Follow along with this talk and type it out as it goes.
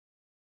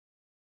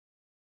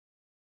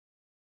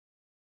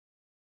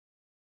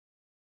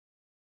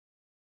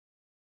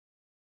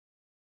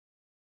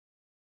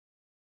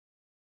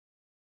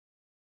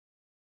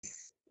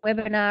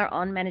webinar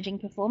on managing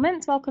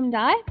performance. Welcome,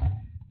 Di.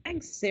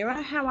 Thanks,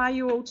 Sarah. How are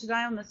you all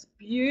today on this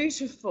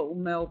beautiful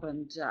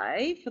Melbourne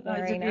day? For those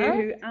Very of nice. you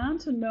who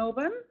aren't in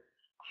Melbourne,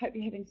 I hope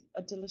you're having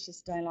a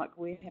delicious day like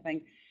we're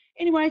having.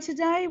 Anyway,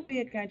 today we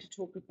are going to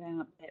talk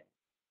about that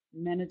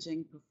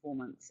managing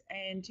performance.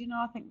 And,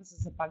 I think this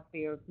is a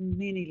bugbear of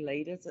many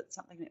leaders. It's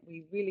something that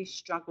we really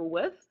struggle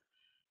with.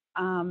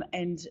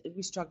 And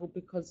we struggle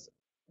because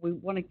we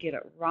want to get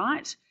it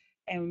right.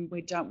 And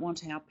we don't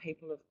want our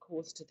people, of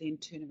course, to then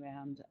turn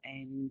around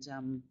and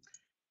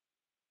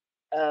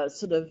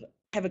sort of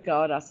have a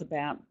go at us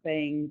about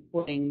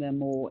bullying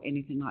them or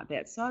anything like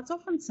that. So it's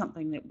often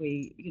something that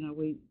we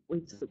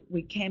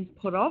can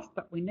put off,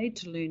 but we need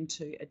to learn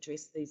to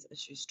address these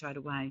issues straight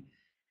away.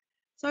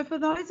 So for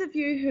those of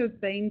you who have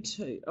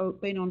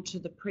been on to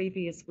the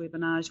previous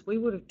webinars, we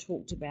would have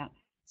talked about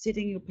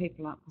setting your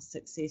people up for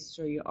success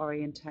through your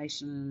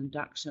orientation and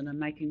induction and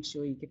making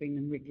sure you're giving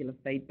them regular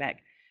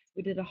feedback.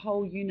 We did a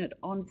whole unit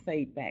on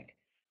feedback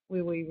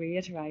where we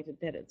reiterated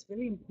that it's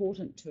really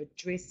important to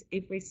address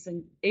every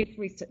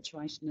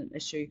situation and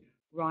issue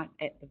right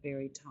at the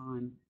very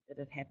time that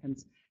it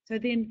happens. So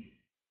then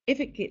if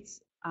it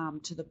gets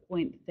to the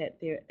point that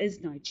there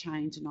is no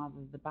change in either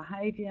the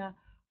behaviour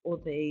or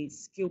the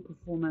skill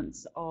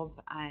performance of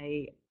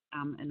an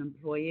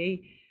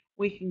employee,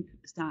 we can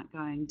start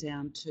going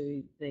down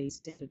to the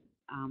standard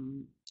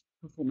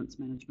performance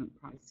management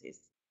process.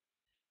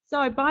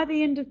 So by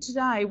the end of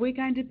today, we're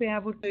going to be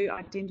able to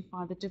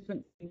identify the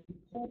difference between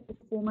poor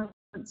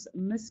performance,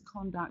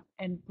 misconduct,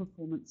 and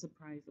performance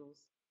appraisals.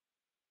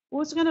 We're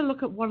also going to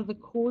look at what are the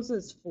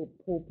causes for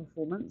poor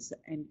performance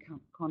and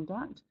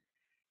conduct.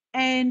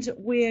 And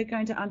we're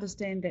going to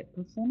understand that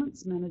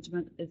performance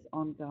management is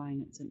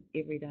ongoing. It's an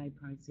everyday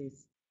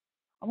process.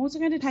 I'm also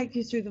going to take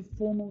you through the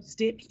formal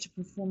steps to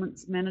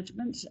performance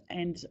management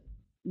and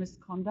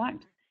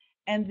misconduct,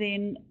 and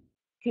then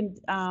can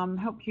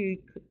help you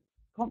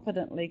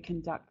confidently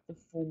conduct the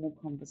formal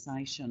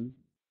conversation.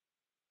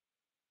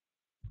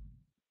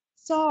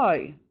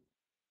 So,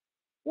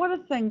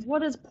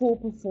 what is poor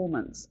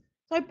performance?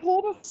 So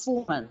poor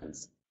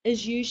performance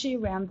is usually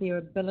around their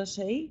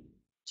ability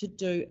to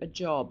do a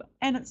job,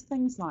 and it's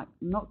things like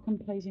not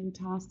completing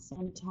tasks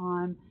on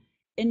time,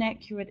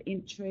 inaccurate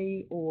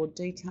entry or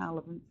detail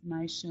of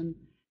information,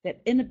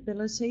 that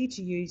inability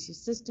to use your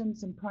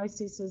systems and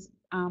processes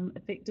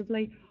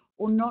effectively,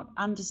 or not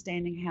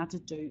understanding how to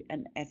do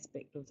an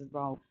aspect of the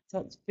role. So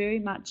it's very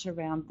much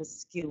around the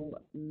skill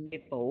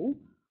level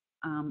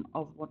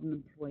of what an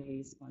employee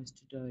is supposed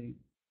to do.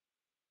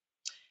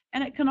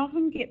 And it can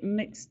often get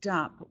mixed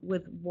up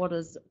with what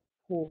is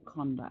poor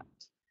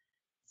conduct.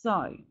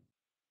 So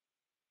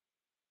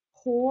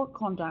poor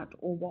conduct,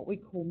 or what we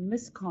call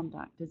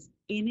misconduct, is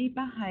any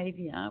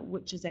behaviour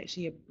which is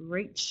actually a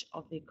breach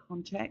of their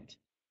contract,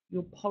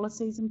 your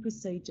policies and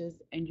procedures,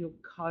 and your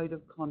code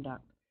of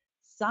conduct,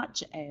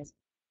 such as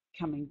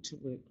coming to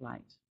work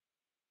late,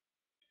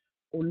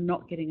 or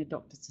not getting a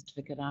doctor's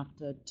certificate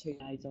after 2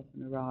 days off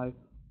in a row,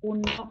 or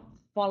not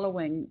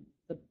following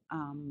the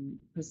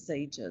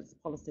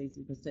policies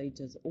and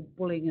procedures, or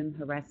bullying and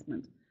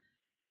harassment.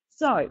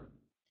 So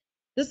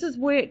this is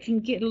where it can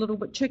get a little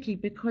bit tricky,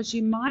 because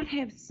you might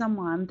have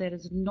someone that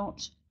is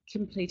not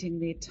completing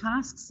their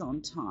tasks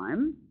on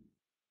time,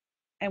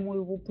 and we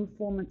will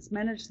performance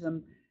manage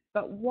them.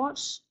 But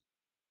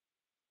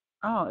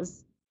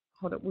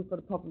hold it, we've got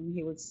a problem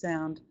here with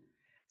sound.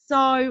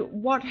 So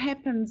what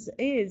happens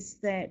is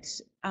that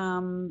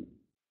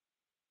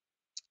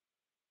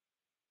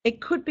it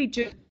could be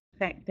due to the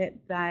fact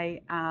that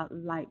they are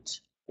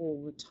late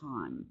all the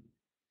time.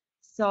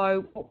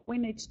 So what we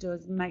need to do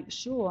is make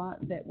sure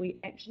that we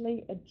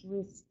actually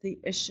address the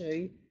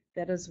issue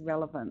that is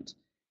relevant.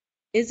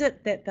 Is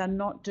it that they're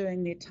not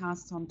doing their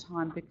tasks on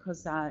time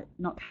because they're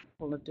not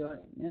capable of doing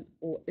it,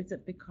 or is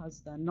it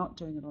because they're not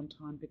doing it on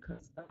time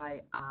because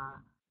they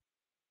are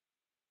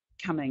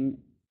coming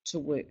to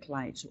work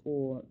late,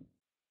 or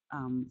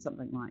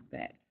something like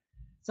that?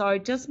 So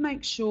just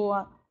make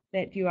sure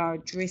that you are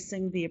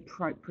addressing the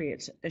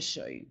appropriate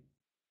issue.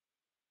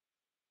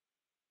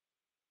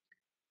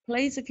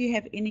 Please, if you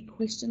have any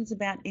questions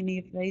about any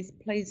of these,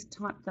 please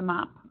type them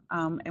up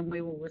and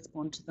we will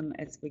respond to them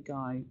as we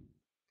go.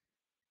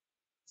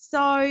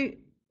 So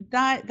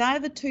they're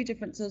the two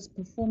differences,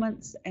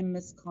 performance and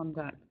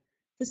misconduct.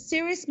 The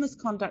serious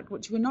misconduct,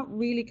 which we're not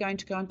really going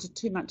to go into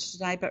too much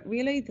today, but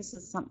really this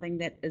is something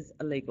that is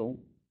illegal.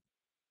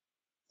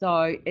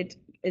 So it's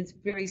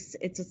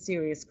a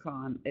serious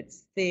crime.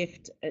 It's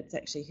theft, it's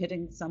actually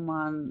hitting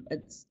someone,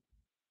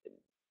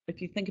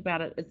 if you think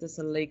about it, is this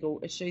a legal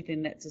issue,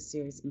 then that's a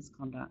serious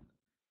misconduct.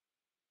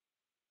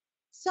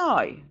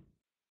 So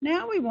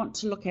now we want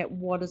to look at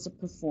what is a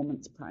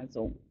performance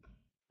appraisal.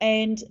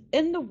 And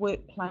in the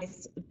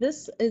workplace,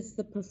 this is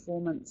the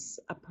performance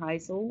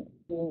appraisal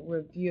or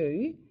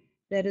review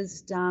that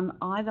is done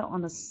either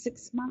on a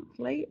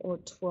 6-monthly or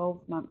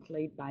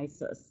 12-monthly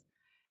basis.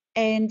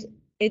 And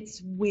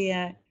it's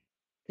where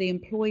the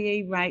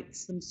employee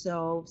rates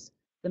themselves,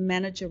 the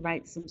manager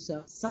rates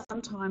themselves.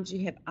 Sometimes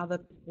you have other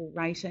people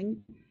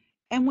rating,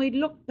 And we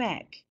look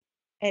back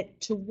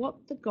to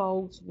what the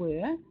goals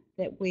were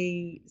that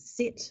we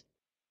set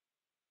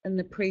in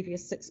the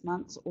previous 6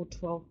 months or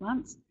 12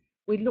 months.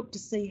 We look to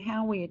see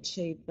how we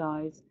achieved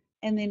those,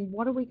 and then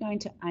what are we going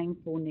to aim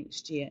for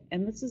next year?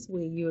 And this is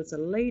where you as a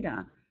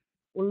leader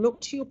will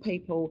look to your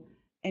people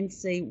and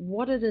see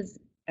what it is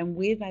and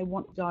where they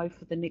want to go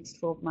for the next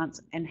 12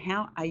 months, and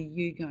how are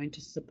you going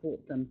to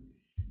support them.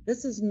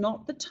 This is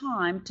not the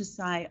time to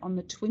say on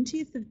the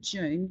 20th of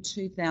June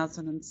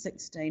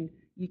 2016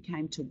 you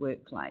came to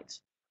work late.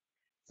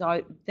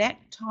 So that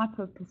type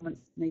of performance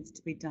needs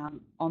to be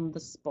done on the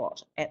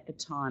spot at the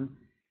time.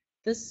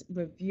 This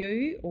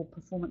review or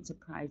performance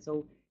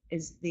appraisal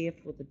is there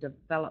for the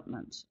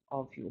development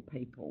of your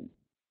people.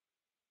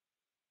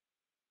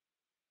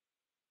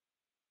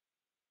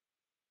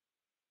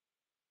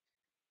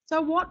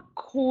 So what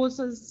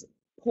causes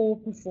poor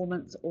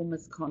performance or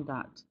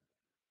misconduct?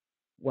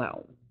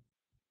 Well,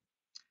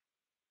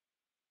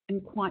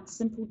 in quite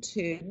simple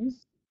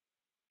terms,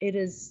 it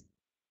is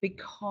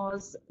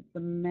because the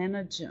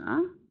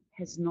manager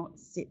has not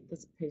set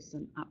this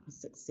person up for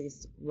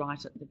success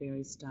right at the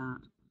very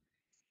start.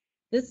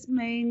 This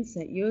means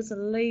that you as a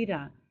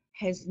leader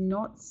has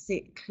not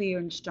set clear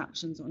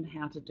instructions on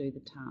how to do the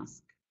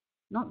task,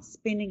 not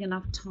spending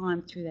enough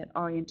time through that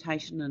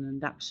orientation and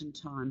induction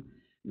time,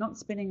 not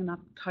spending enough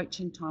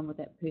coaching time with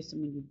that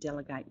person when you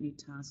delegate new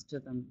tasks to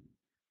them,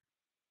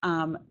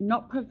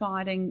 not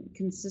providing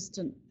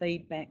consistent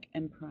feedback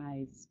and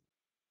praise.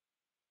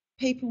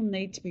 People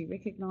need to be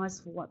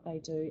recognised for what they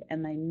do,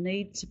 and they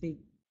need to be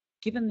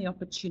given the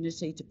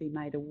opportunity to be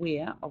made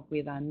aware of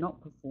where they're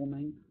not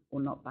performing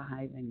or not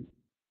behaving.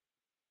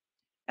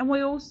 And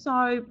we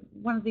also,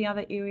 one of the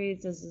other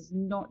areas is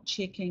not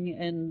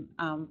checking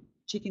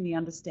the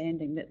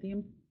understanding that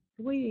the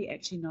employee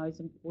actually knows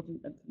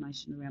important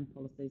information around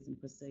policies and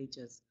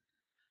procedures.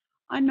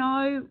 I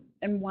know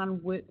in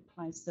one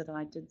workplace that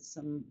I did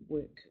some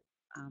work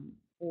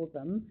for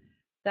them,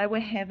 they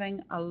were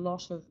having a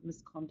lot of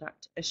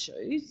misconduct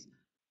issues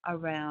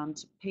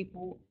around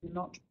people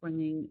not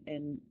bringing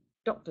in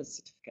doctor's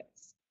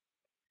certificates.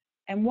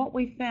 And what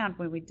we found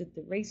when we did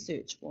the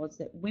research was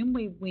that when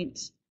we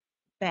went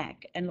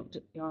back and looked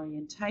at the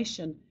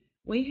orientation,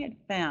 we had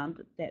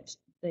found that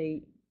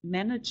the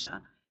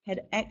manager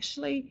had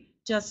actually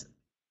just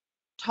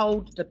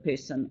told the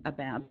person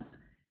about it,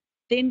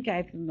 then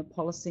gave them the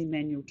policy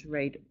manual to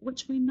read,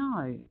 which we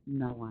know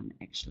no one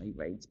actually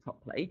reads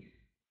properly,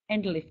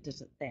 and left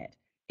it at that.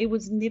 It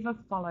was never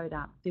followed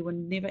up. There were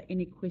never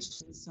any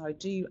questions. So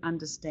do you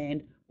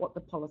understand what the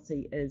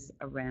policy is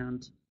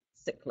around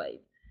sick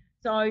leave?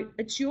 So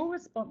it's your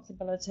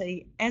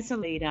responsibility as a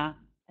leader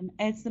and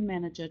as the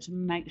manager to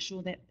make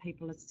sure that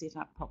people are set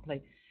up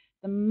properly.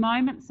 The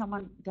moment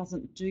someone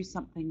doesn't do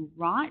something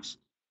right,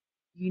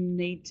 you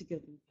need to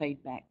give them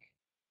feedback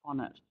on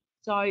it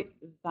so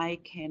they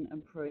can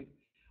improve.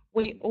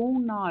 We all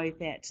know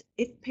that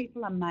if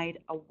people are made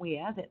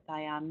aware that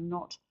they are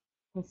not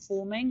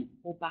performing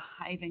or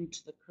behaving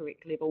to the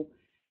correct level,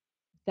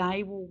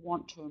 they will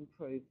want to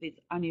improve. There's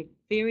only a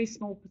very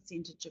small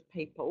percentage of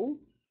people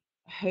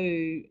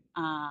who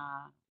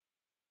are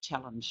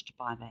challenged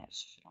by that,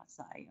 should I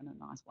say, in a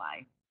nice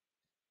way.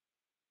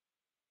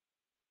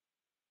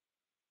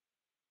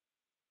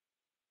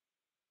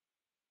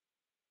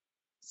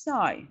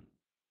 So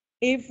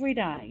every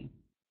day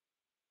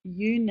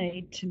you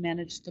need to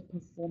manage the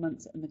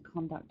performance and the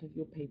conduct of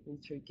your people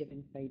through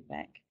giving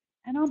feedback.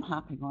 And I'm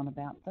harping on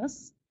about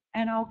this,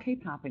 and I'll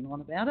keep harping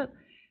on about it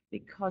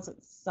because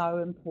it's so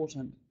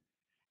important.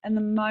 And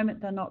the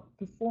moment they're not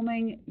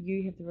performing,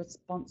 you have the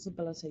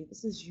responsibility.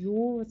 This is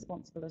your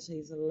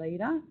responsibility as a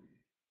leader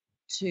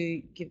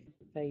to give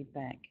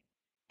feedback.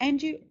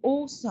 And you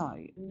also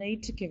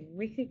need to give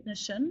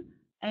recognition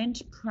and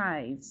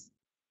praise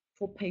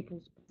for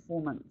people's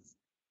performance.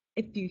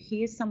 If you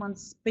hear someone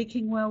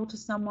speaking well to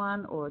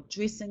someone or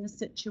addressing a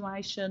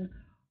situation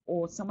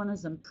or someone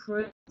has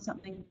improved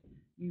something,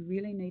 you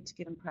really need to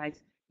give them praise.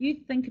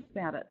 You think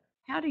about it.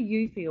 How do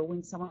you feel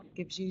when someone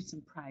gives you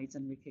some praise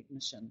and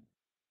recognition?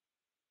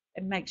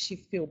 It makes you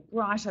feel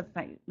brighter,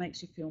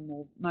 makes you feel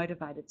more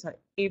motivated. So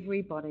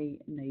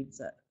everybody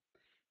needs it.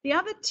 The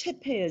other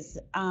tip is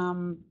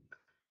something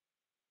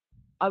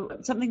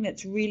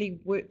that's really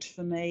worked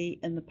for me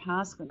in the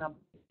past when I've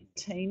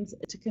teams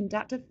to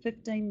conduct a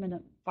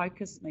 15-minute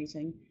focus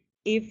meeting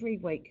every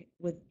week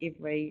with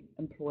every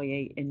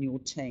employee in your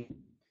team.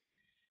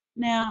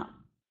 Now,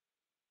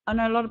 I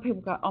know a lot of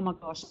people go, oh my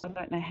gosh, I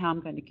don't know how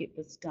I'm going to get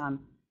this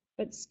done.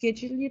 But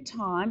schedule your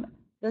time.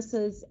 This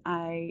is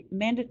a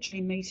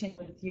mandatory meeting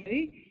with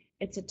you.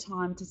 It's a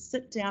time to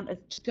sit down.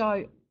 It's to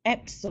go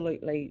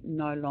absolutely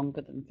no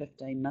longer than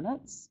 15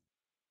 minutes,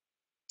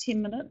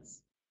 10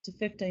 minutes to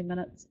 15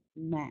 minutes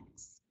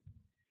max.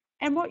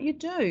 And what you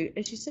do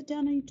is you sit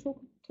down and you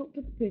talk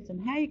to the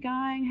person. How are you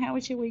going? How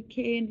was your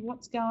weekend?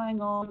 What's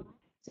going on?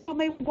 Tell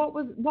me what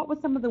were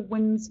some of the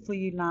wins for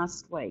you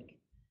last week.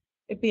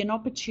 It'd be an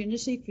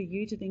opportunity for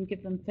you to then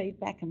give them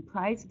feedback and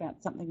praise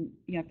about something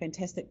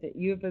fantastic that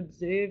you've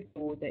observed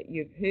or that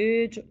you've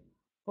heard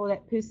for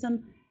that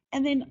person.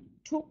 and then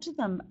talk to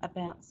them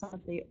about some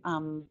of the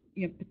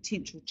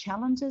potential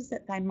challenges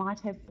that they might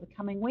have for the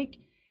coming week,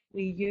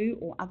 where you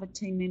or other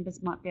team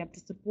members might be able to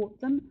support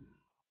them,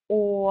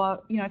 or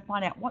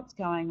find out what's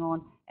going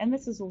on. And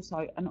this is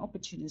also an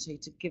opportunity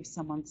to give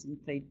someone some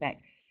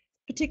feedback,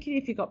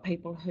 particularly if you've got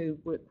people who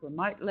work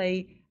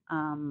remotely.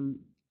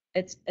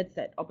 It's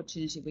that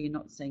opportunity where you're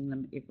not seeing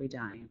them every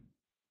day.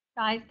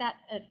 So is that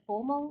a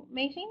formal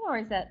meeting, or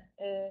is that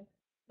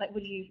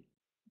would you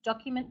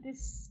document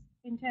this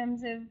in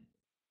terms of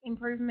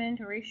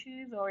improvement or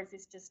issues, or is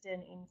this just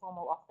an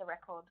informal off the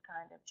record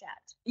kind of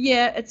chat?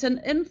 Yeah, it's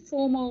an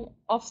informal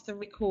off the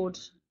record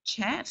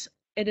chat.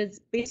 It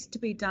is best to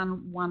be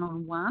done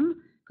one-on-one,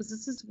 because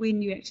this is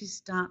when you actually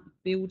start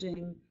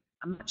building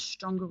a much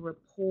stronger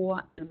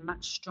rapport and a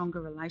much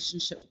stronger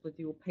relationship with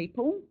your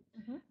people.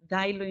 Mm-hmm.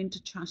 They learn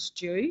to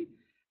trust you.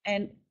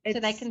 And so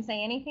they can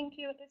say anything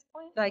to you at this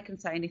point? They can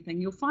say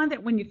anything. You'll find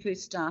that when you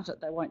first start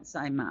it, they won't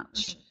say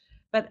much. Mm-hmm.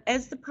 But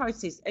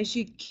as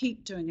you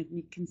keep doing it and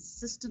you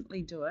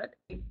consistently do it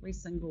every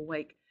single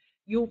week,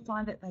 you'll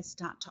find that they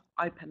start to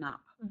open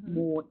up mm-hmm.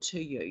 more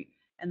to you.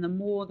 And the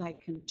more they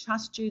can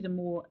trust you, the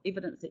more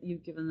evidence that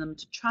you've given them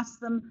to trust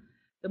them,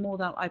 the more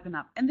they'll open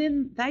up. And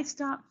then they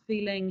start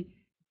feeling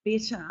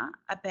better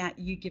about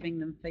you giving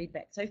them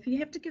feedback. So if you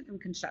have to give them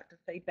constructive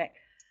feedback,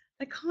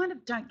 they kind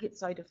of don't get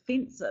so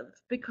defensive,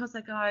 because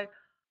they go,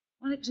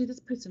 well, actually, this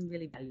person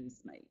really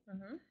values me.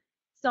 Mm-hmm.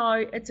 So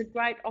it's a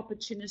great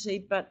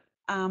opportunity, but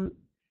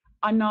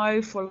I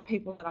know for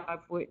people that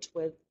I've worked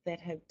with that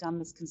have done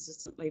this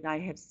consistently, they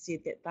have said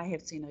that they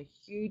have seen a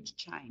huge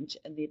change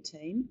in their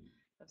team.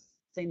 They've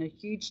seen a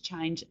huge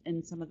change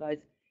in some of those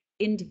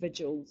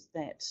individuals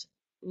that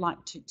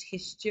like to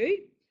test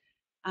you,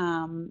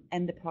 and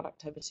the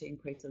productivity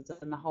increases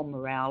and the whole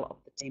morale of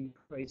the team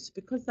improves,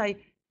 because they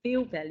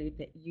feel valued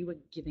that you are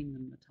giving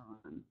them the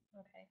time.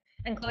 Okay.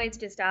 And Chloe's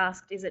just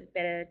asked, is it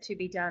better to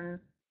be done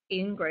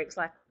in groups,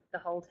 like the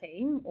whole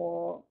team,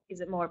 or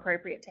is it more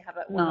appropriate to have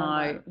it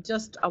one-on-one? No,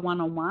 just a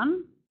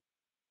one-on-one.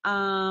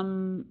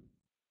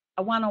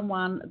 A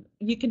one-on-one,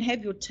 you can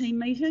have your team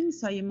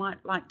meetings, so you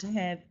might like to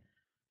have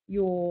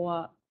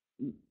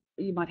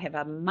you might have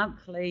a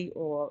monthly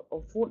or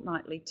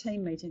fortnightly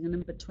team meeting, and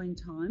in between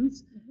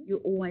times, mm-hmm. you're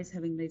always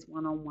having these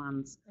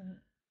one-on-ones. Mm-hmm.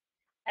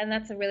 And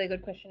that's a really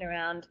good question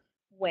around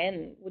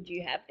when would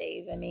you have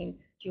these? I mean,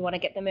 do you want to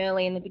get them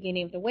early in the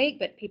beginning of the week,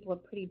 but people are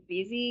pretty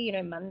busy?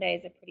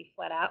 Mondays are pretty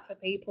flat out for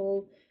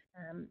people.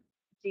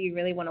 Do you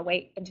really want to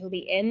wait until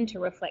the end to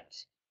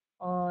reflect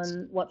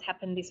on what's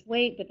happened this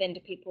week, but then do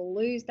people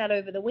lose that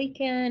over the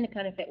weekend,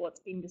 kind of at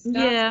what's been discussed?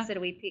 Yeah. So do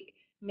we pick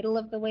middle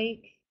of the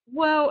week?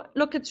 Well,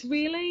 look, it's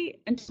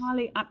really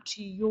entirely up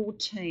to your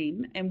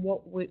team and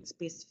what works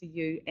best for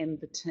you and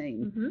the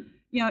team.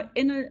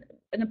 Mm-hmm.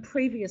 In a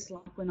previous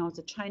life, when I was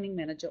a training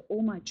manager,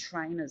 all my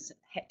trainers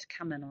had to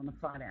come in on a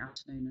Friday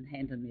afternoon and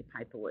hand in their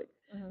paperwork.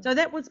 Mm-hmm. So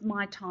that was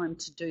my time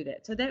to do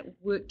that. So that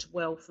worked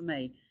well for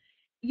me.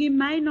 You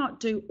may not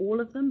do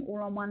all of them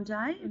all on one day.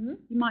 Mm-hmm.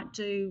 You might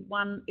do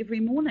one every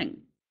morning.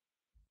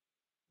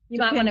 You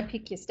might want to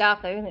pick your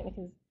staff though,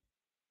 because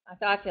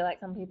I feel like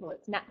some people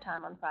it's nap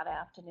time on Friday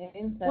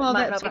afternoon, so it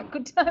might not be a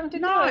good time to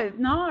do it.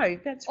 No,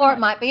 that's right. Or it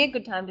might be a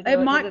good time to do it.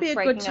 It might be a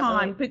good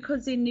time,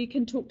 because then you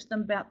can talk to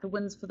them about the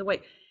wins for the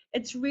week.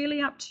 It's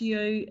really up to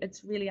you.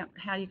 It's really up to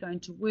how you're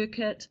going to work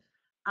it.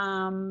 As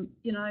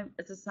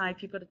I say,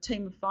 if you've got a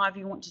team of 5,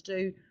 you want to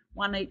do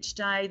one each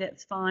day,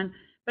 that's fine.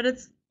 But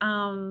it's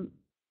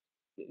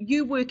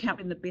you work out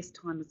when the best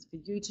time is for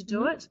you to do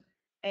mm-hmm. it.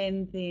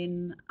 And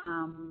then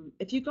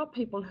if you've got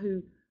people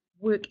who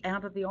work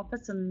out of the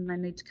office and they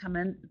need to come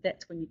in,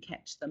 that's when you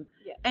catch them.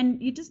 Yeah.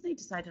 And you just need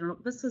to say to them,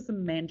 look, this is a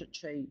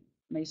mandatory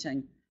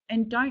meeting,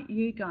 and don't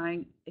you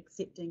go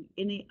accepting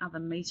any other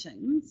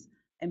meetings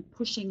and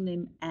pushing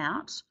them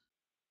out.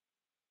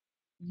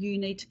 You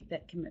need to get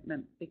that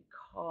commitment,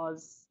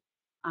 because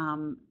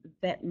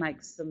that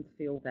makes them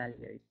feel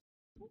valued.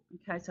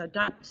 Okay, so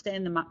don't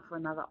stand them up for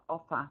another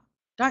offer.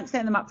 Don't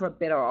stand them up for a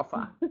better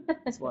offer.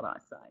 That's what I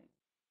say.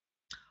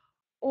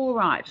 All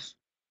right.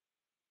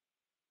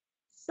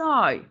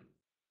 So,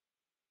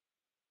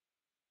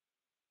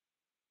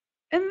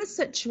 in the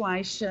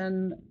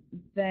situation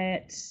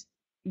that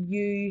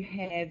you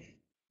have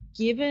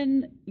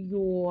given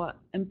your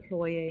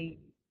employee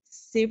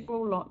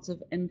several lots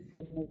of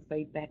informal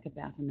feedback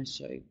about an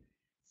issue.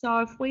 So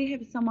if we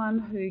have someone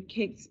who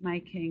keeps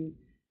making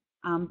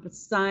the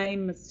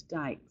same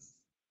mistakes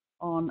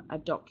on a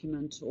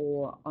document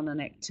or on an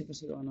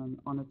activity or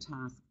on a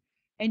task,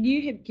 and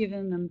you have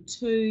given them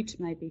 2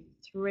 to maybe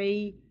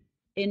 3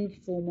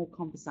 informal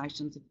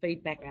conversations of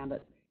feedback around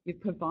it, you've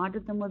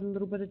provided them with a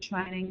little bit of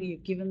training,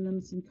 you've given them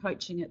some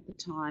coaching at the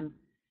time,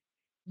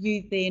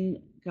 you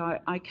then go,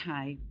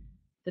 okay,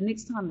 the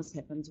next time this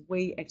happens,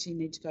 we actually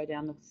need to go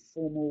down the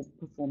formal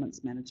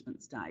performance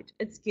management stage.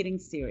 It's getting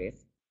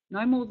serious.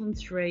 No more than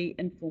 3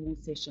 informal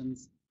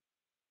sessions.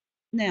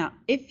 Now,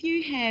 if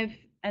you have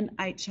an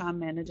HR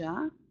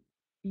manager,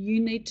 you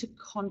need to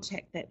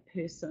contact that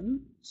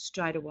person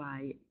straight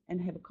away and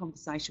have a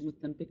conversation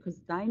with them, because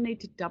they need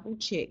to double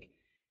check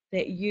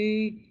that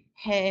you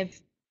have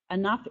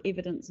enough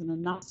evidence and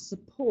enough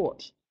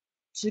support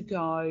to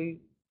go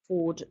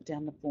forward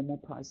down the formal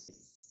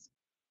process.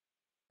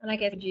 And I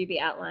guess would you be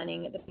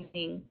outlining at the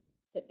beginning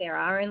that there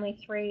are only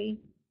 3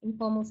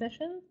 informal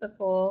sessions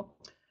before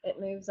it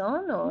moves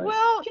on, or?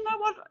 Well, you know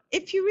what?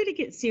 If you really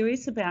get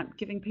serious about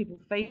giving people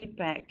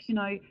feedback,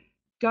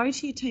 go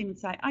to your team and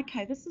say,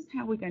 okay, this is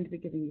how we're going to be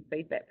giving you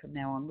feedback from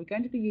now on. We're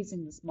going to be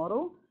using this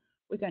model.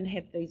 We're going to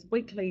have these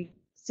weekly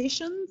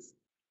sessions.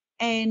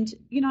 And,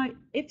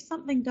 if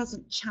something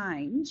doesn't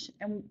change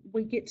and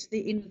we get to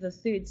the end of the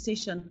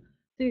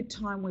third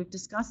time we've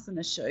discussed an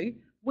issue,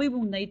 we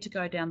will need to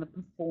go down the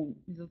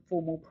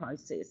formal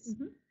process.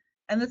 Mm-hmm.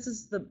 And this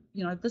is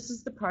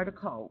the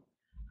protocol.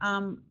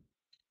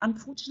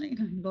 Unfortunately,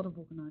 in a lot of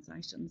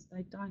organisations,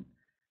 they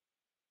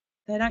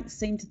don't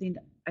seem to then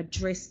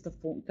address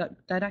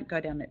they don't go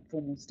down that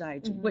formal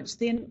stage, mm-hmm. which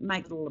then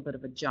makes it all a bit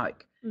of a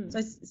joke. Mm.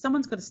 So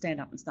someone's got to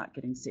stand up and start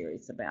getting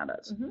serious about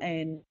it. Mm-hmm.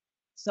 And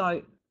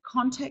so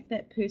contact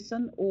that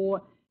person,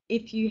 or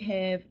if you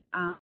have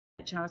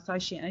HR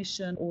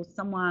association or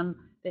someone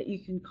that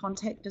you can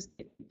contact, just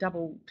get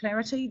double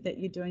clarity that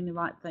you're doing the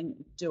right thing,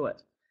 do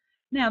it.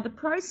 Now, the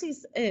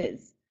process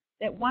is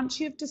that once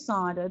you've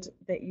decided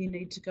that you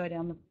need to go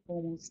down the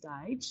formal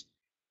stage,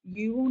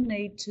 you will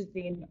need to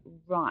then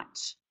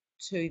write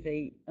to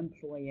the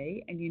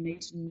employee and you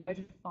need to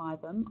notify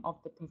them of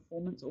the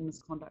performance or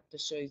misconduct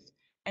issues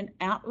and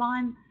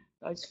outline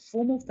those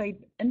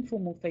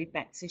informal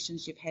feedback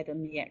sessions you've had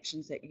and the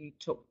actions that you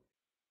took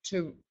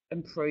to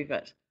improve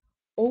it.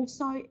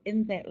 Also,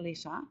 in that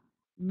letter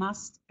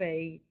must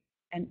be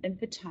an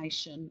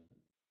invitation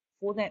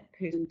for that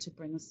person to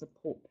bring a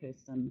support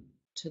person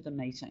to the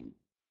meeting.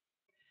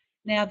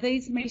 Now,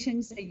 these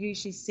meetings are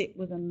usually set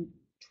within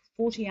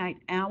 48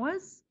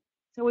 hours,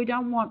 so we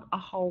don't want a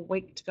whole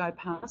week to go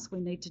past. We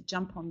need to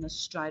jump on this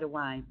straight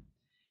away.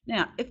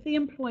 Now, if the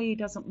employee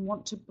doesn't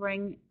want to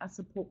bring a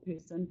support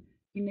person,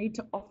 you need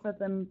to offer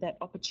them that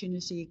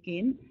opportunity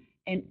again,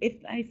 and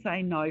if they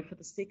say no for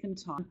the second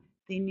time,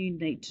 then you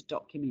need to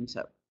document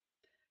it.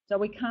 So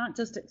we can't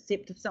just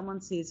accept if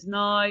someone says, no,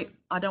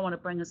 I don't want to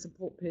bring a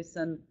support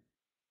person,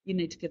 you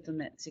need to give them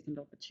that second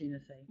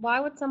opportunity. Why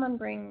would someone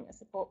bring a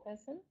support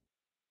person?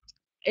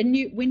 And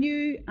when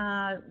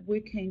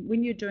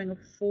you're doing a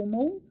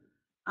formal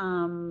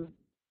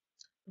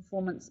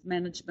performance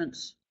management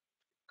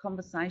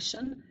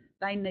conversation,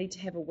 they need to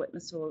have a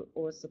witness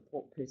or a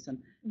support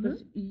person,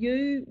 because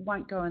you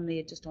won't go in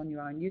there just on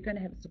your own. You're going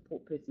to have a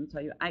support person, so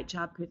your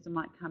HR person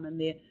might come in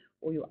there,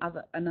 or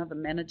another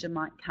manager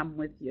might come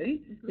with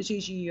you, because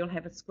usually you'll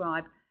have a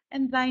scribe,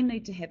 and they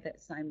need to have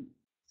that same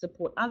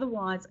support.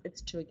 Otherwise,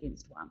 it's 2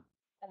 against 1.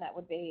 And that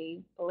would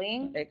be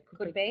bullying? It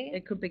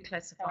could be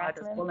classified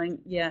as bullying,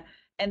 yeah.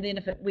 And then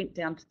if it went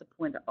down to the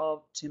point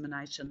of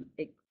termination,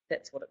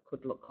 that's what it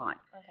could look like.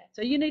 Okay.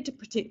 So you need to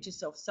protect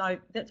yourself. So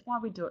that's why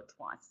we do it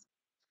twice.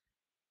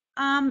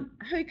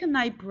 Who can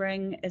they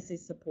bring as their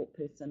support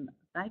person?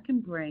 They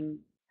can bring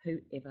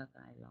whoever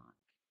they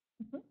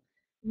like.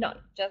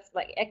 Not just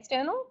like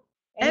external?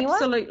 Anyone?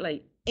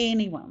 Absolutely,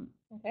 anyone.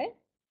 Okay.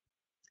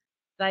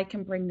 They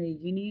can bring their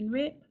union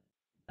rep.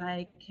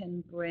 They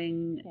can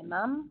bring their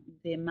mum,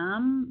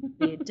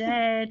 their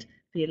dad,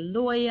 their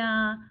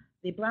lawyer,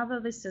 their brother,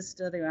 their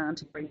sister, their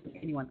auntie,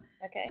 anyone.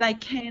 Okay. They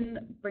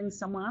can bring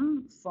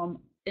someone from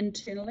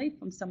internally,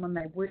 from someone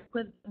they work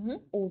with,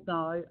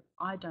 although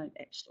I don't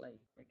actually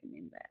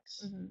recommend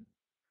that.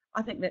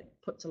 I think that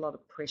puts a lot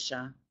of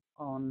pressure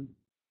on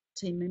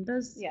team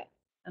members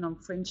and on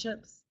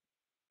friendships,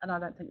 and I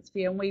don't think it's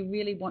fair. And we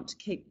really want to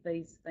keep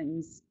these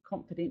things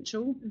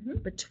confidential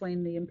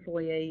between the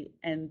employee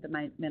and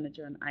the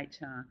manager and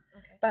HR.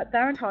 Okay. But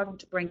they're entitled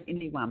to bring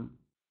anyone.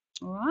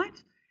 All right.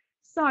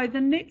 So the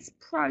next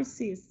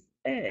process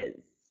is,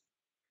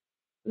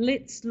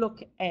 let's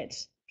look at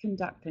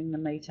conducting the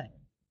meeting.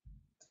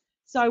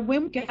 So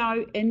when we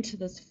go into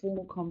this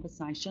formal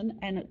conversation,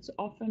 and it's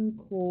often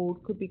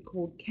could be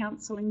called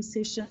counselling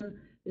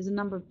session, there's a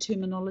number of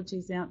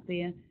terminologies out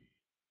there.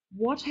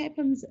 What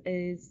happens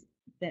is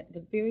that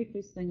the very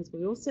first thing is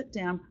we all sit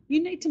down.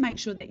 You need to make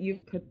sure that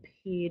you've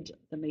prepared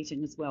the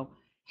meeting as well.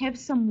 Have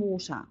some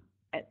water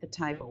at the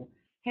table.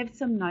 Have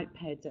some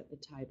notepads at the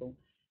table.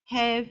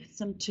 Have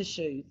some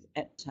tissues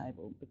at the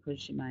table,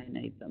 because you may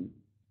need them.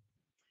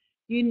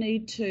 You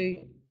need to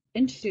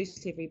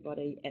introduce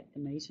everybody at the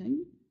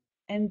meeting,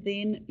 and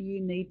then you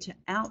need to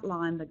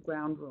outline the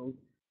ground rules.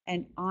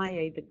 And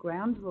i.e. the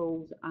ground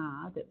rules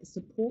are that the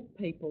support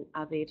people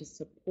are there to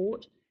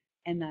support,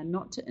 and they're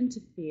not to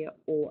interfere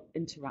or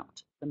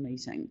interrupt the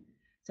meeting.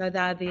 So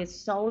they're there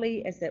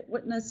solely as that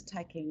witness,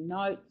 taking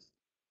notes,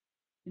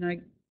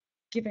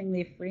 giving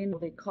their friend or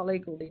their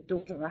colleague or their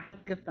daughter a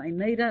hug if they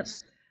need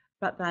it,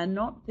 but they're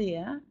not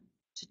there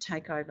to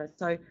take over.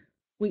 So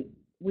we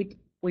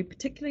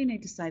particularly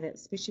need to say that,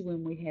 especially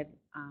when we have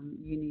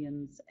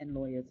unions and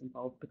lawyers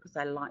involved, because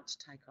they like to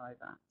take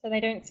over. So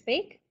they don't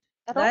speak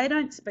at all? They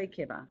don't speak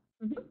ever.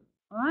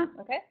 All right?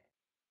 Okay.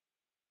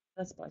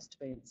 They're supposed to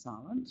be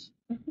silent.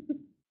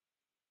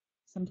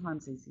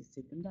 sometimes easier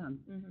said than done.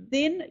 Mm-hmm.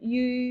 Then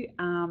you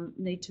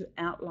need to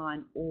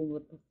outline all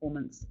the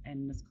performance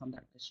and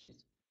misconduct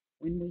issues.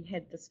 When we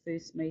had this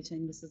first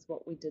meeting, this is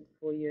what we did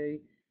for you.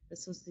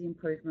 This was the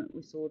improvement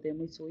we saw. Then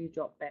we saw you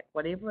drop back,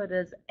 whatever it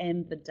is,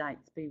 and the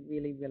dates. Be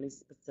really, really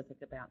specific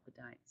about the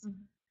dates.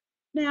 Mm-hmm.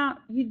 Now,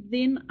 you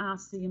then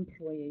ask the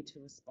employee to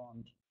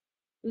respond.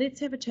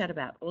 Let's have a chat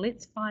about it.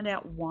 Let's find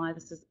out why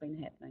this has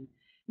been happening.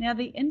 Now,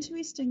 the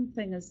interesting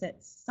thing is that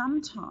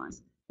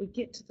sometimes we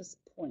get to this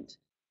point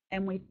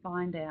and we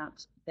find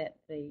out that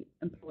the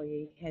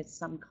employee has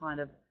some kind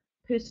of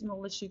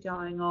personal issue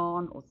going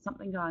on or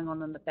something going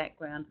on in the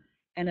background,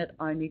 and it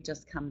only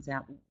just comes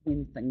out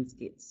when things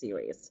get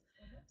serious.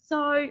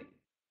 So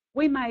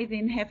we may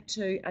then have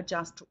to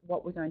adjust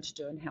what we're going to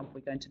do and how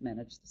we're going to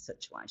manage the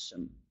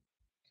situation.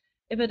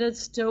 If it is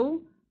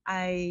still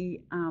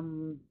a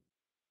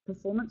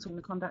performance or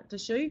misconduct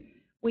issue,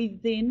 we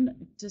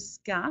then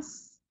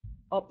discuss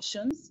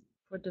options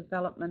for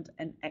development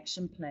and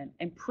action plan,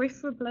 and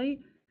preferably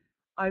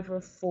over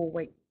a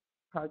 4-week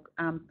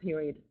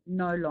period,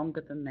 no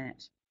longer than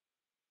that.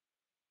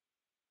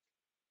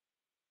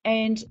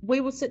 And we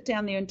will sit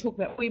down there and talk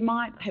about, we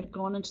might have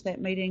gone into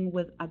that meeting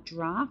with a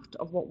draft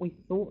of what we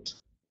thought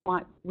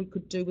we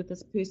could do with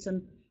this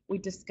person. We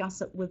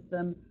discuss it with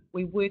them.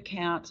 We work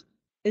out,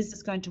 is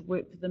this going to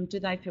work for them? Do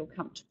they feel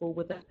comfortable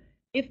with it?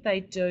 If they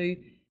do,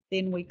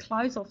 then we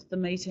close off the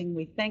meeting.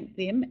 We thank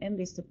them and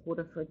their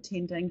supporter for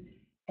attending.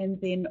 And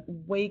then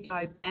we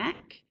go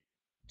back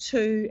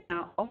to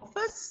our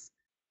office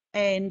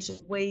and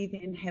we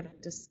then have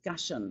a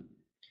discussion.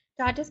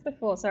 Just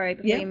before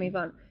you move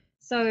on.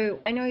 So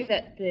I know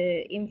that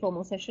the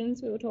informal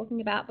sessions we were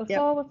talking about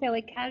before were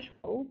fairly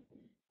casual,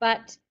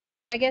 but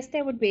I guess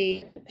there would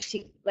be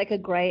like a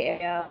grey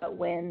area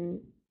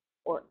when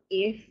or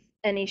if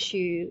an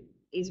issue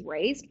is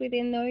raised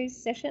within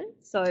those sessions.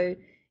 So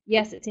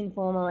yes, it's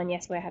informal and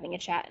yes, we're having a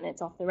chat and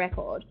it's off the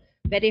record.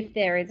 But if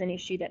there is an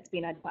issue that's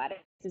been identified,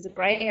 there's a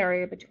grey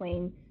area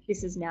between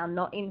this is now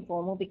not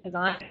informal because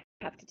I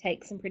have to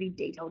take some pretty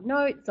detailed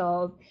notes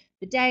of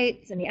the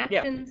dates and the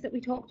actions that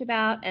we talked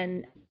about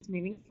and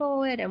moving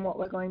forward and what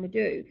we're going to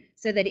do,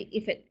 so that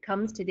if it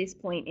comes to this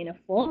point in a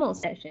formal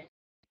session,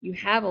 you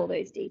have all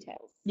those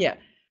details. Yeah.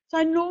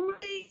 So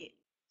normally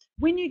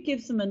when you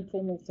give some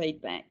informal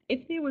feedback,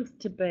 if there was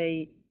to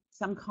be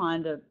some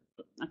kind of,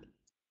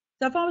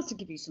 so if I was to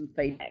give you some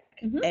feedback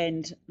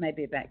and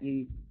maybe about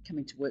you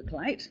coming to work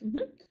late,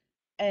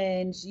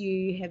 and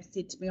you have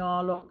said to me,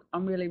 oh, look,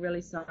 I'm really,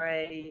 really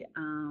sorry,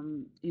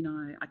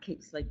 I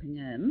keep sleeping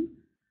in,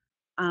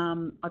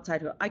 I'd say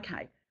to her,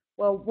 okay,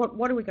 well,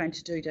 what are we going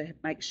to do to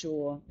make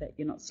sure that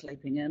you're not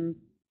sleeping in?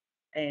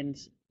 And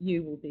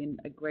you will then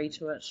agree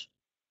to it,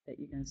 that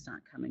you're going to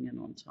start coming in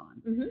on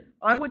time.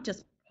 I would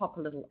just pop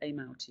a little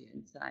email to you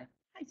and say,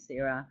 hey,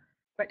 Sarah,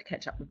 great to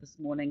catch up with this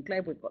morning.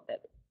 Glad we've got that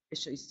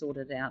issue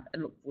sorted out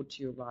and look forward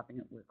to you arriving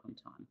at work on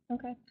time.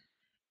 Okay.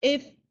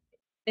 If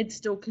it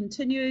still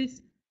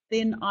continues,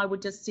 then I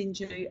would just send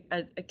you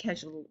a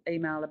casual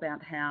email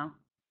about how,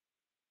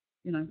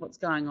 what's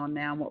going on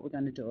now and what we're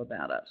going to do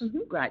about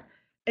it. Great.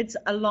 It's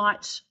a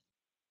light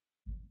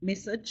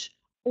message,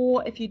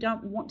 or if you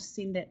don't want to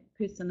send that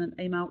person an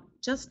email,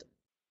 just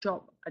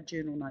drop a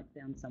journal note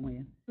down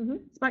somewhere.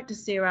 Spoke to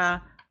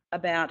Sarah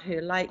about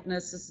her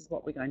lateness. This is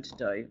what we're going to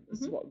do.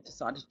 This is what we've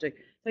decided to do.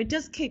 So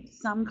just keep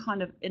some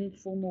kind of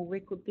informal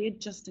record there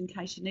just in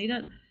case you need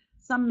it.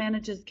 Some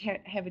managers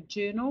have a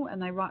journal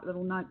and they write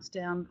little notes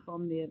down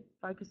from their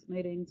focus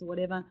meetings or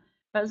whatever.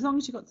 But as long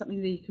as you've got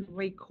something that you can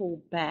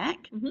recall back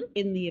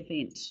in the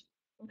event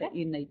that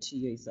you need to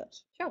use it.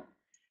 Sure.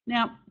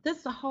 Now,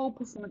 the whole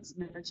performance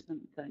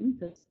management thing,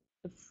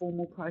 the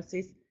formal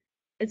process,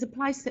 is a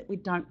place that we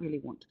don't really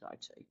want to go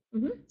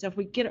to. So if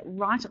we get it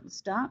right at the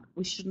start,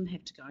 we shouldn't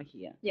have to go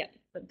here. Yeah.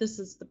 But this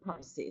is the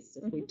process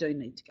if we do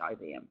need to go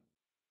there.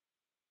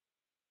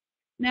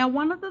 Now,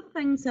 one of the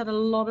things that a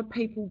lot of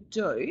people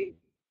do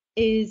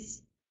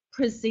is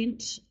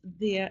present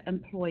their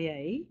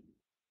employee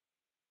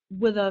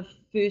with a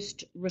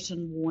first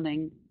written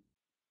warning,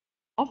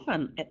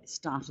 often at the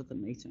start of the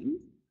meeting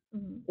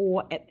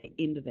or at the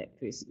end of that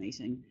first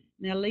meeting.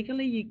 Now,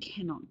 legally, you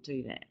cannot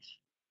do that.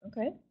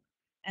 Okay.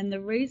 And the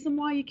reason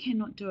why you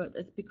cannot do it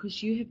is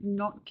because you have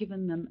not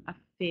given them a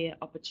fair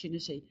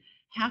opportunity.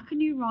 How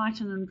can you write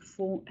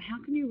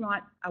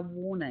a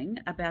warning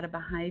about a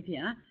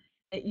behaviour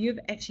that you've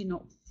actually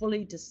not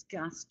fully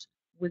discussed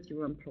with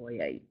your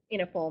employee?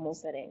 In a formal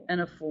setting.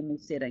 In a formal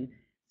setting.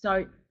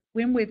 So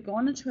when we've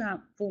gone into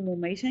our formal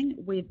meeting,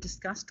 we've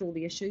discussed all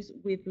the issues,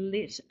 we've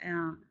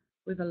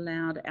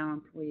allowed our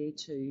employee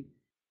to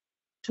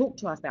talk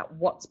to us about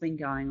what's been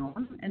going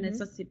on. And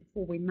as I said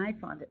before, we may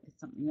find that there's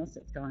something else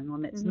that's going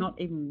on that's not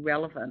even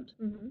relevant.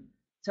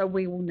 So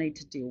we will need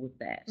to deal with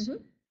that.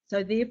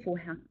 So therefore,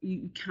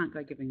 you can't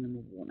go giving them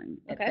a warning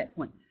at that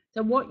point.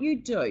 So what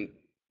you do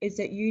is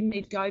that you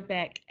need to go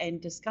back and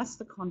discuss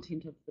the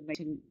content of the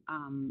meeting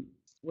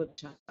with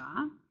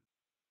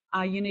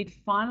HR. You need to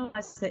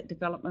finalise that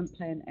development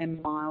plan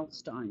and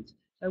milestones.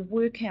 So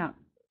work out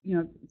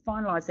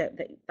finalise that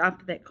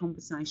after that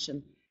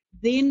conversation,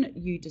 then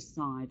you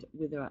decide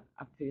whether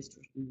a first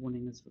written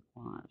warning is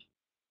required.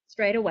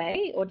 Straight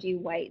away, or do you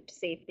wait to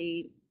see if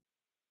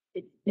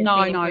there's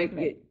No, been no.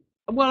 improvement?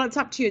 Well, it's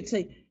up to you.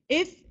 See,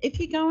 if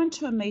you go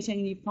into a meeting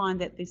and you find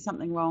that there's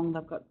something wrong,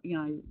 they've got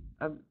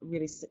a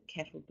really sick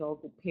cat or dog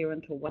or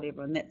parent or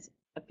whatever, and that's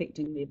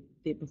affecting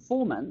their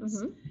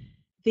performance,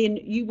 then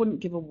you wouldn't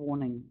give a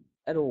warning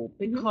at all,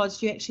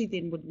 because you actually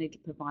then would need to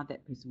provide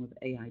that person with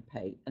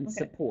EAP and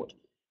support.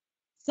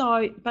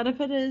 So, but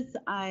if it is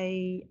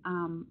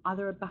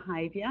either a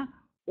behaviour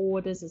or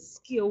it is a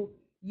skill,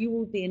 you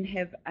will then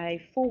have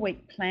a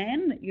 4-week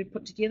plan that you'd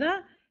put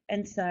together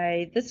and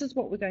say, this is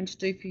what we're going to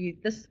do for you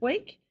this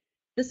week.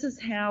 This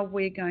is how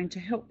we're going to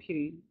help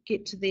you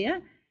get to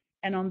there.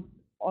 And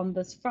on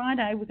this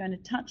Friday, we're going to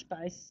touch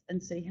base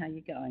and see how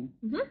you're going.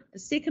 The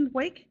second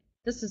week,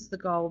 this is the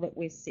goal that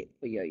we're set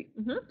for you.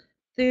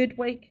 Third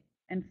week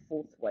and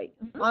fourth week.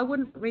 I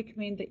wouldn't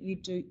recommend that you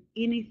do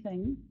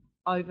anything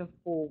over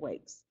 4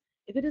 weeks.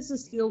 If it is a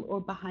skill or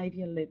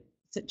behaviour-led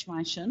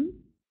situation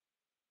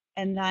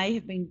and they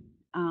have been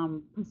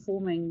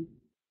performing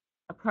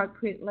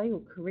appropriately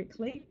or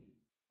correctly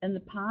in the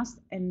past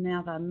and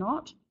now they're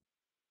not,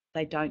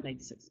 they don't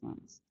need 6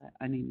 months. They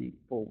only need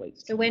 4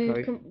 weeks. So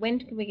when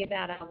can we give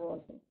out our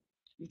warning?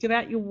 You give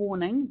out your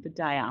warning the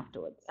day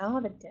afterwards. Oh,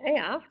 the day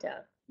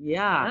after.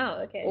 Yeah.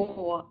 Wow, okay.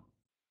 Or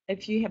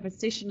if you have a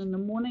session in the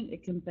morning,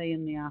 it can be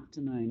in the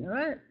afternoon. All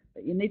right.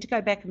 But you need to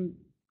go back and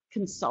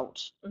consult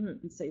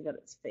and see that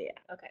it's fair.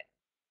 Okay.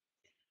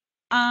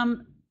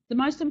 The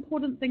most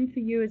important thing for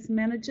you as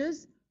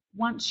managers,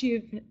 once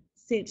you've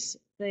set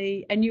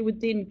and you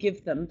would then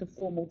give them the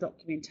formal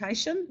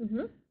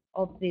documentation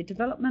of their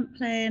development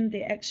plan,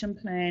 their action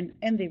plan,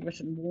 and their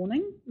written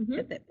warning.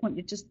 At that point,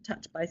 you just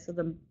touch base with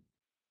them,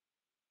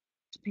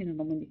 depending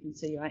on when you can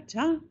see your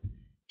HR.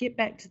 Get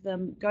back to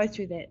them, go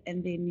through that,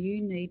 and then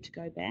you need to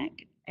go back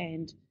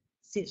and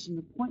set an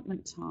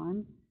appointment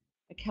time,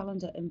 a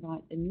calendar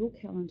invite in your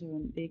calendar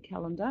and their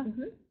calendar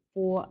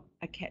for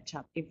a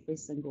catch-up every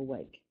single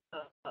week.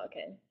 Oh,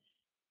 okay.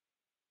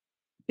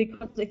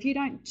 Because if you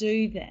don't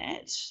do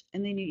that,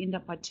 and then you end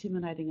up by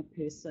terminating a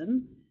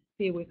person,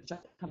 Fair Work will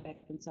come back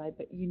and say,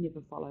 but you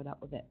never followed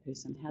up with that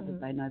person. How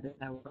did they know that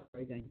they were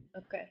improving?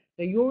 Okay.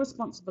 So your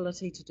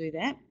responsibility to do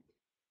that.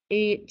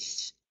 It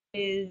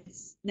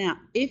is, now,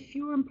 if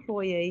your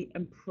employee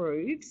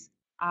improves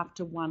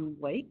after 1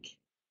 week,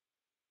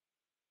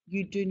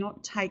 you do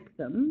not take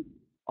them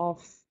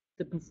off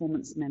the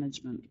performance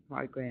management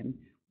program.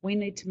 We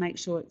need to make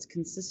sure it's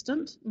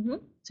consistent.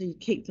 So you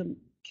keep them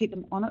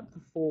on it for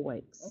 4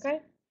 weeks. Okay.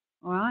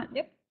 All right.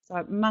 Yep. So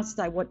it must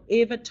stay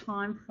whatever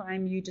time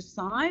frame you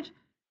decide,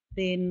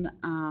 then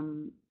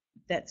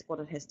that's what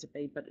it has to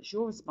be. But it's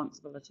your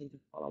responsibility to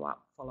follow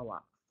up.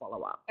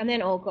 And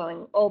then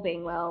all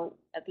being well,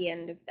 at the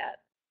end of that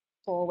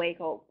 4-week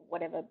or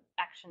whatever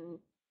action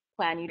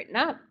plan you've written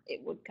up,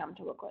 it would come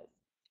to a close.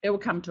 It will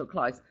come to a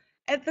close.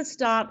 At the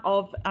start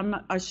of,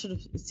 I should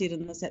have said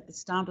in this, at the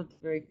start of the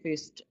very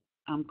first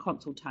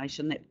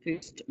consultation, that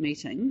first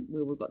meeting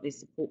where we've got their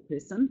support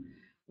person,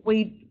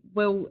 we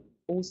will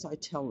also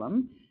tell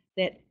them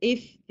that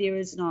if there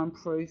is no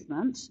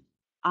improvement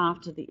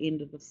after the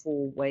end of the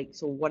 4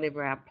 weeks or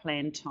whatever our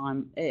plan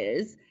time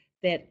is,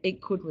 that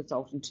it could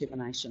result in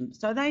termination.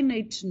 So they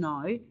need to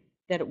know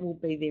that it will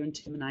be there in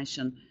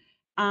termination.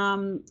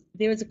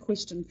 There is a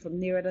question from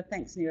Nerida.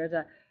 Thanks,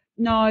 Nerida.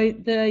 No,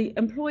 the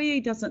employee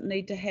doesn't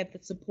need to have the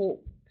support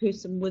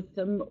person with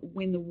them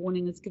when the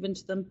warning is given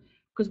to them,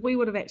 because we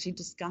would have actually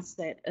discussed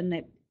that in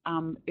that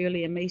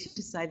earlier meeting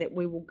to say that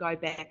we will go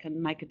back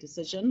and make a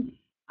decision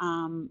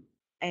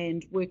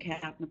and work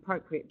out an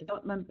appropriate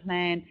development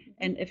plan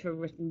and if a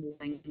written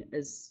warning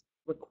is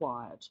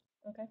required.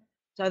 Okay.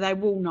 So they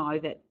will know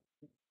that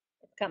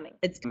it's coming.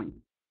 It's coming.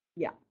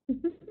 Yeah.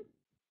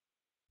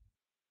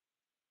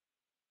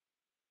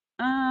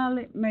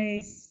 Let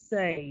me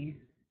see.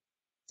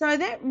 So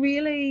that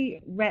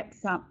really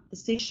wraps up the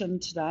session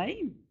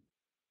today.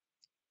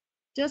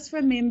 Just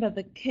remember,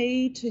 the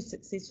key to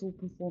successful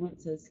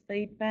performance is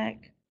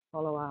feedback,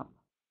 follow-up,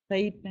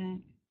 feedback,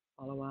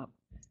 follow-up.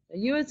 So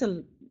you as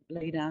a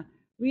leader,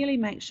 really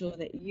make sure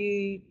that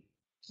you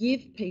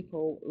give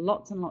people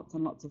lots and lots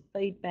and lots of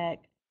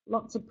feedback,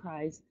 lots of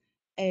praise,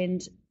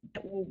 and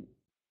that will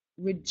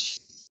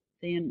reduce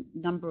the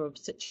number of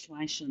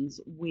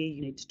situations where you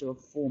need to do a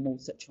formal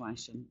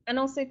situation. And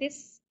also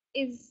this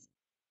is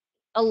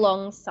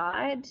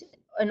alongside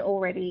an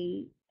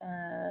already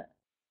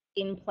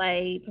in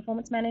play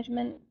performance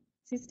management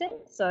system.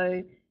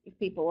 So if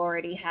people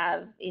already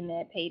have in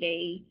their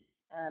PD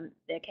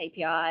their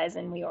KPIs,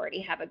 and we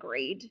already have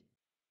agreed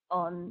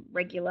on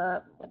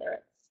regular, whether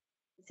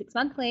it's 6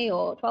 monthly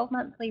or 12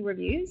 monthly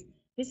reviews,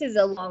 this is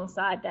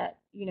alongside that,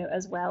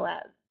 as well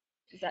as,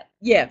 is that?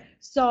 Yeah.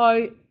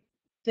 So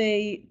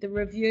the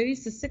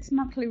reviews, the 6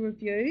 monthly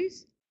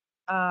reviews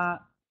are,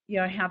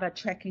 how they're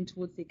tracking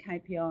towards their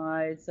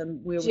KPIs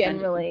and where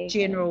generally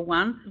general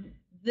one.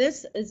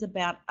 This is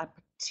about a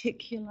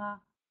particular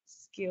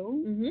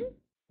skill,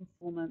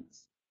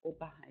 performance, or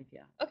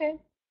behaviour Okay.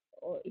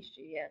 Or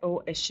issue, yeah.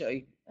 or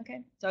issue.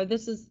 Okay. So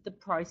this is the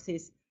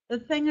process. The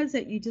thing is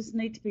that you just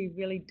need to be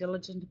really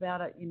diligent about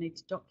it. You need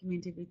to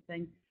document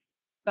everything.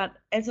 But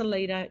as a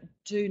leader,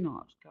 do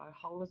not go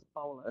holus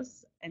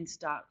bolus and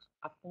start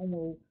a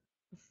formal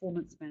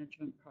performance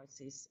management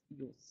process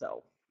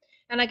yourself.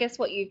 And I guess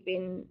what you've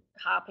been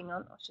harping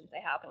on, I shouldn't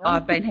say harping on,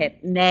 I've been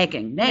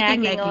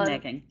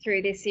nagging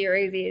through this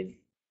series is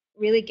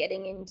really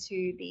getting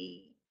into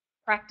the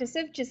practice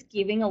of just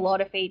giving a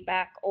lot of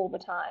feedback all the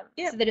time,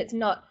 Yep. so that it's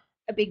not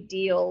a big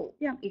deal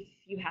Yep. if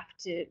you have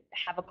to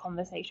have a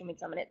conversation with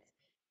someone. It's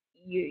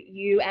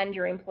you and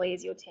your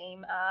employees, your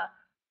team are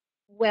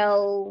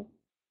well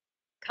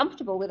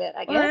comfortable with it,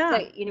 I guess.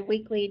 yeah. So,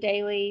 weekly,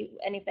 daily,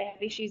 and if they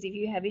have issues, if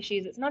you have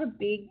issues, it's not a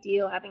big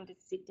deal having to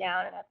sit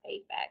down and have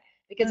feedback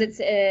because it's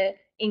a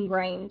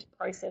ingrained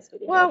process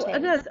within your team.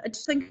 It is. I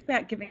just think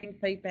about giving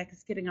feedback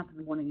is getting up in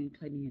the morning and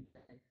cleaning your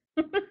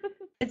teeth.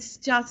 It's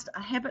just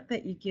a habit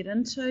that you get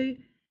into,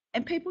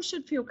 and people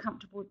should feel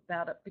comfortable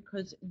about it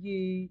because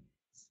you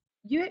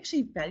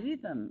actually value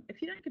them.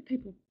 If you don't give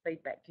people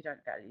feedback, you don't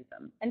value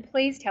them. And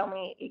please tell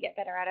me you get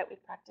better at it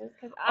with practice,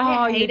 because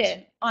I hate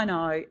it. I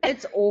know.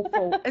 It's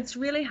awful. It's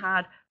really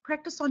hard.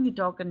 Practice on your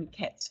dog and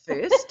cats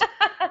first,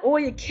 or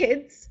your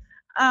kids.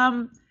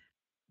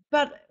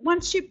 But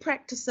once you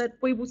practice it,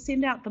 we will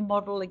send out the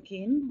model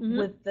again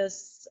with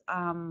this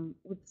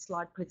with the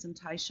slide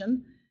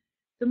presentation.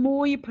 The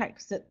more you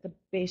practice it, the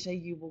better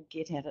you will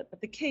get at it.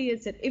 But the key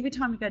is that every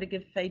time you go to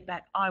give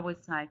feedback, I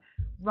would say,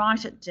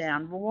 write it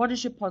down. Well, what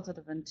is your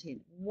positive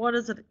intent? What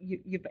is it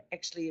you've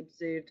actually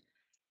observed?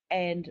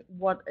 And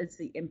what is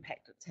the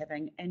impact it's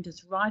having? And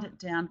just write it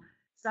down.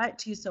 Say it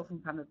to yourself in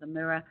front of the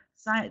mirror.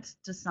 Say it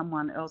to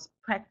someone else.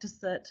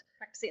 Practice it.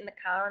 Practice it in the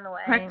car on the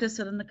way. Practice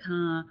it in the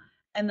car.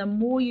 And the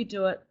more you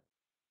do it,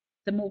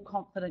 the more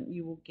confident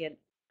you will get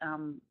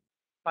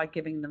by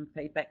giving them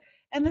feedback.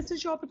 And this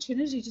is your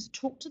opportunity. Just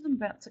talk to them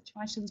about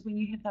situations when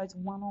you have those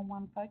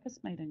one-on-one focus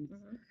meetings.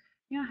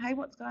 Hey,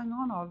 what's going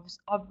on?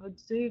 I've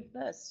observed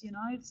this.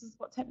 This is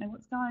what's happening.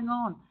 What's going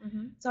on?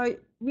 So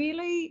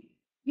really,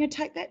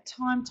 take that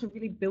time to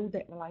really build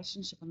that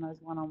relationship in those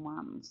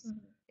one-on-ones.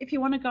 If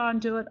you want to go and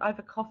do it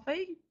over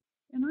coffee,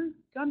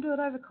 go and do it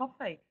over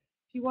coffee.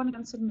 If you want to go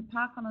and sit in the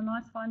park on a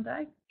nice fine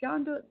day, go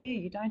and do it there.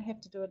 You don't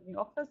have to do it in the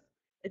office.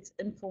 It's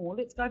informal.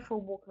 Let's go for a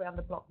walk around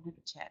the block and have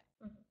a chat.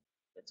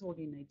 That's all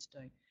you need to do.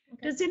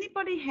 Okay. Does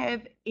anybody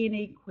have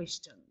any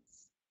questions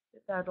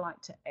that they'd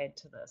like to add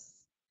to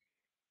this?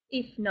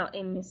 If not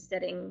in this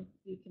setting,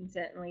 you can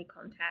certainly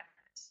contact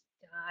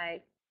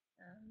Di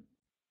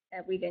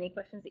with any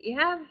questions that you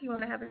have, if you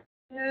want to have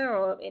her,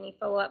 or any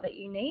follow-up that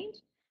you need.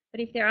 But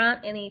if there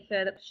aren't any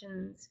further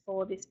questions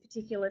for this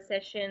particular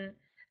session,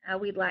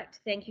 we'd like to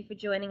thank you for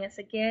joining us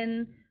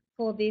again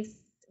for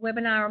this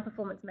webinar on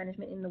performance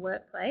management in the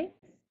workplace.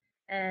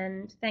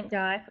 And thank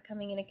Di for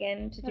coming in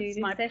again to do this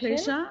session. That's my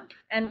pleasure.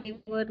 And we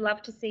would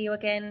love to see you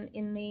again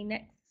in the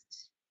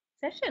next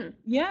session.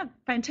 Yeah,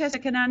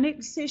 fantastic. And our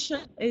next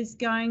session is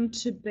going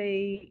to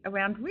be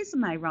around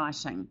resume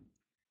writing.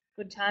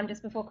 Good time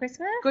just before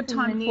Christmas. Good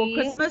time before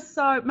Christmas.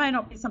 So it may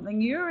not be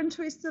something you're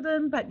interested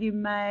in, but you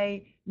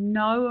may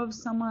know of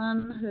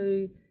someone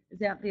who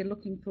is out there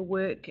looking for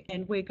work.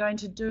 And we're going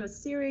to do a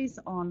series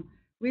on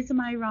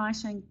resume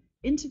writing,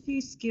 interview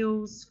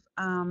skills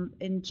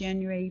in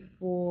January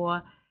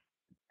for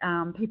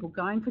people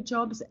going for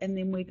jobs, and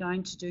then we're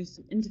going to do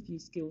some interview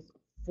skills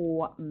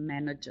for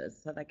managers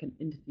so they can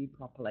interview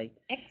properly.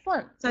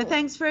 Excellent. So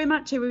thanks very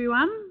much,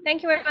 everyone.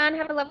 Thank you, everyone.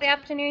 Have a lovely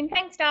afternoon.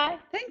 Thanks, Di.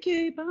 Thank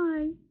you.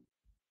 Bye.